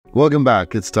Welcome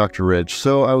back. It's Dr. Rich.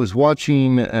 So I was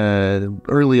watching an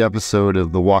early episode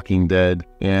of The Walking Dead,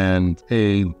 and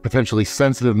a potentially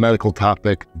sensitive medical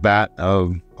topic, that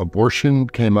of abortion,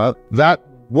 came up. That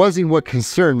wasn't what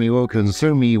concerned me. What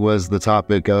concerned me was the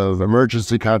topic of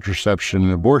emergency contraception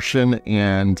and abortion,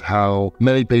 and how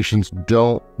many patients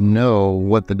don't know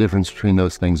what the difference between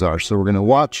those things are. So we're going to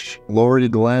watch Lori,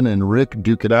 Glenn, and Rick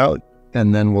duke it out,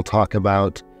 and then we'll talk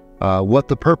about what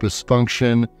the purpose,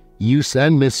 function, use,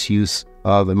 and misuse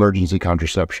of emergency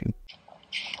contraception.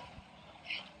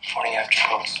 Morning after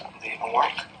pills, do they even work?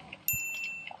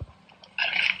 I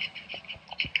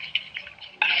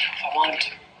don't know if I wanted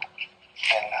to.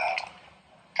 And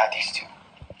got these two,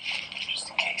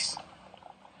 just in case.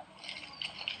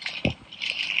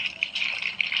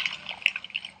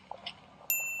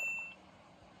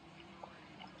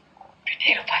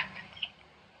 Prenatal vitamins.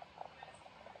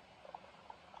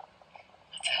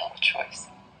 That's a hell of a choice.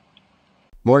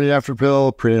 Morning after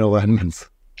pill, prenatal vitamins.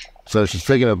 So she's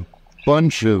taking a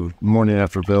bunch of morning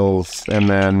after pills, and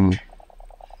then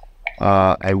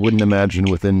I wouldn't imagine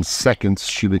within seconds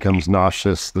she becomes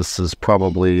nauseous. This is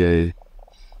probably a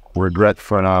regret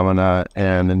phenomena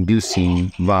and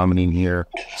inducing vomiting here.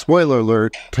 Spoiler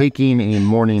alert, taking a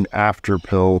morning after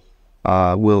pill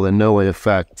will in no way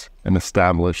affect an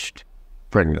established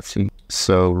pregnancy.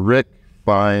 So Rick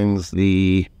finds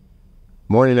the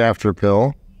morning after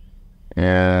pill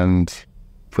and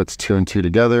puts two and two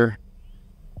together.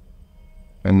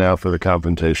 And now for the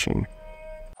confrontation.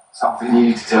 Something you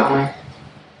need to tell me?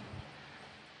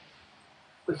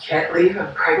 We can't leave.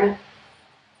 I'm pregnant.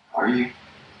 Are you?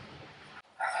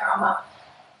 I throw him up.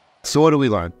 So what do we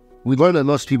learn? We learned that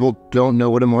most people don't know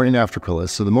what a morning after pill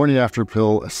is. So the morning after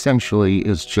pill essentially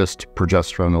is just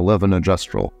progesterone,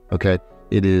 11-ogestrel, okay?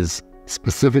 It is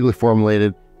specifically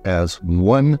formulated as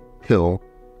one pill,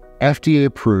 FDA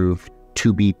approved,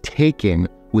 to be taken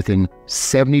within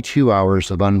 72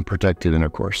 hours of unprotected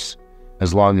intercourse.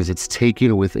 As long as it's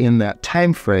taken within that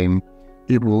time frame,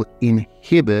 it will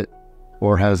inhibit,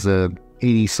 or has a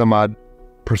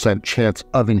 80-some-odd% chance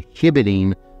of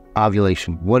inhibiting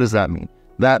ovulation. What does that mean?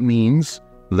 That means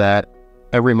that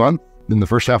every month, in the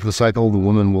first half of the cycle, the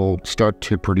woman will start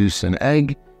to produce an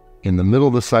egg. In the middle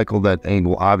of the cycle, that egg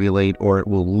will ovulate, or it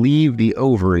will leave the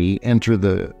ovary, enter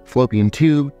the fallopian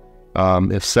tube.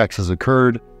 If sex has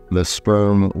occurred, the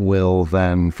sperm will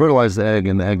then fertilize the egg,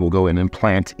 and the egg will go in and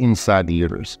plant inside the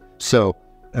uterus. So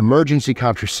emergency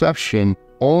contraception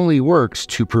only works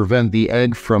to prevent the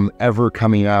egg from ever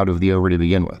coming out of the ovary to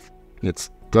begin with. It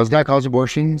does not cause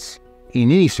abortions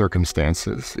in any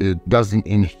circumstances. It doesn't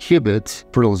inhibit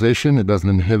fertilization. It doesn't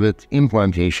inhibit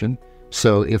implantation.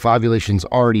 So if ovulation's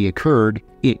already occurred,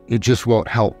 it just won't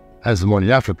help as a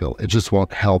morning after pill. It just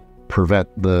won't help prevent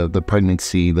the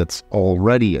pregnancy that's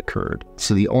already occurred.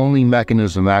 So the only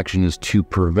mechanism of action is to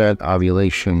prevent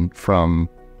ovulation from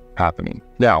happening.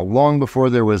 Now, long before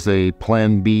there was a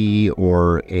Plan B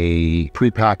or a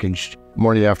prepackaged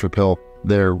morning after pill,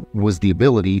 there was the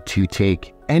ability to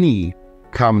take any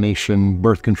combination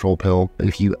birth control pill.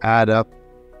 If you add up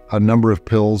a number of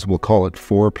pills, we'll call it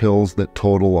 4 pills that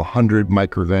total 100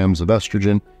 micrograms of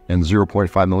estrogen and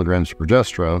 0.5 milligrams of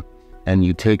progesterone, and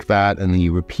you take that and then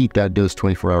you repeat that dose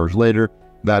 24 hours later,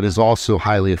 that is also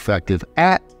highly effective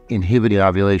at inhibiting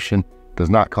ovulation, does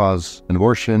not cause an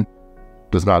abortion,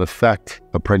 does not affect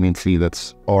a pregnancy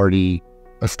that's already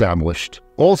established.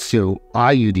 Also,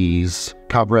 IUDs,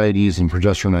 copper IUDs and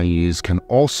progesterone IUDs can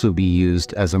also be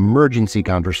used as emergency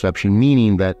contraception,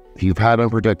 meaning that if you've had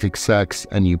unprotected sex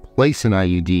and you place an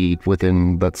IUD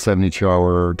within that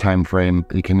 72-hour time frame,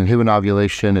 it can inhibit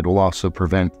ovulation. It will also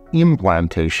prevent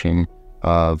implantation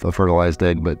of a fertilized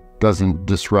egg, but doesn't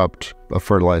disrupt a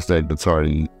fertilized egg that's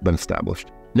already been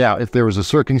established. Now, if there was a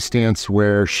circumstance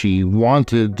where she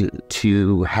wanted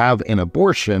to have an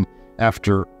abortion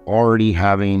after already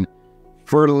having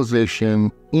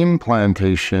fertilization,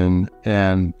 implantation,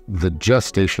 and the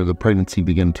gestation of the pregnancy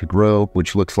begin to grow,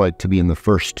 which looks like to be in the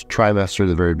first trimester,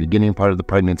 the very beginning part of the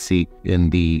pregnancy. In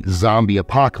the zombie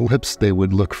apocalypse, they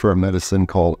would look for a medicine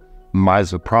called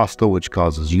misoprostol, which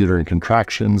causes uterine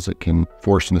contractions. It can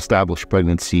force an established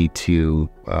pregnancy to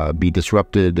be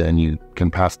disrupted, and you can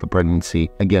pass the pregnancy.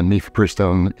 Again,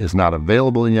 mifepristone is not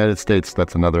available in the United States.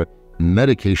 That's another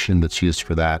medication that's used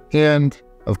for that. And,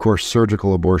 of course,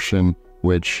 surgical abortion,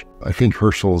 which I think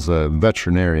Herschel's a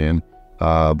veterinarian,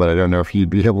 but I don't know if he'd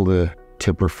be able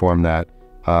to perform that.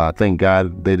 Thank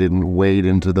God they didn't wade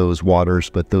into those waters,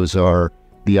 but those are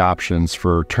the options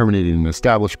for terminating an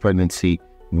established pregnancy,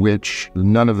 which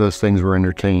none of those things were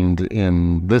entertained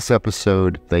in this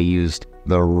episode. They used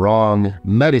the wrong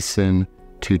medicine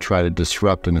to try to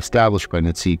disrupt and establish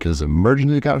pregnancy, because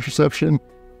emergency contraception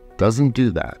doesn't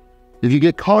do that. If you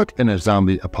get caught in a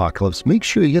zombie apocalypse, make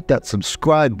sure you hit that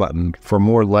subscribe button for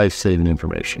more life-saving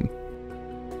information.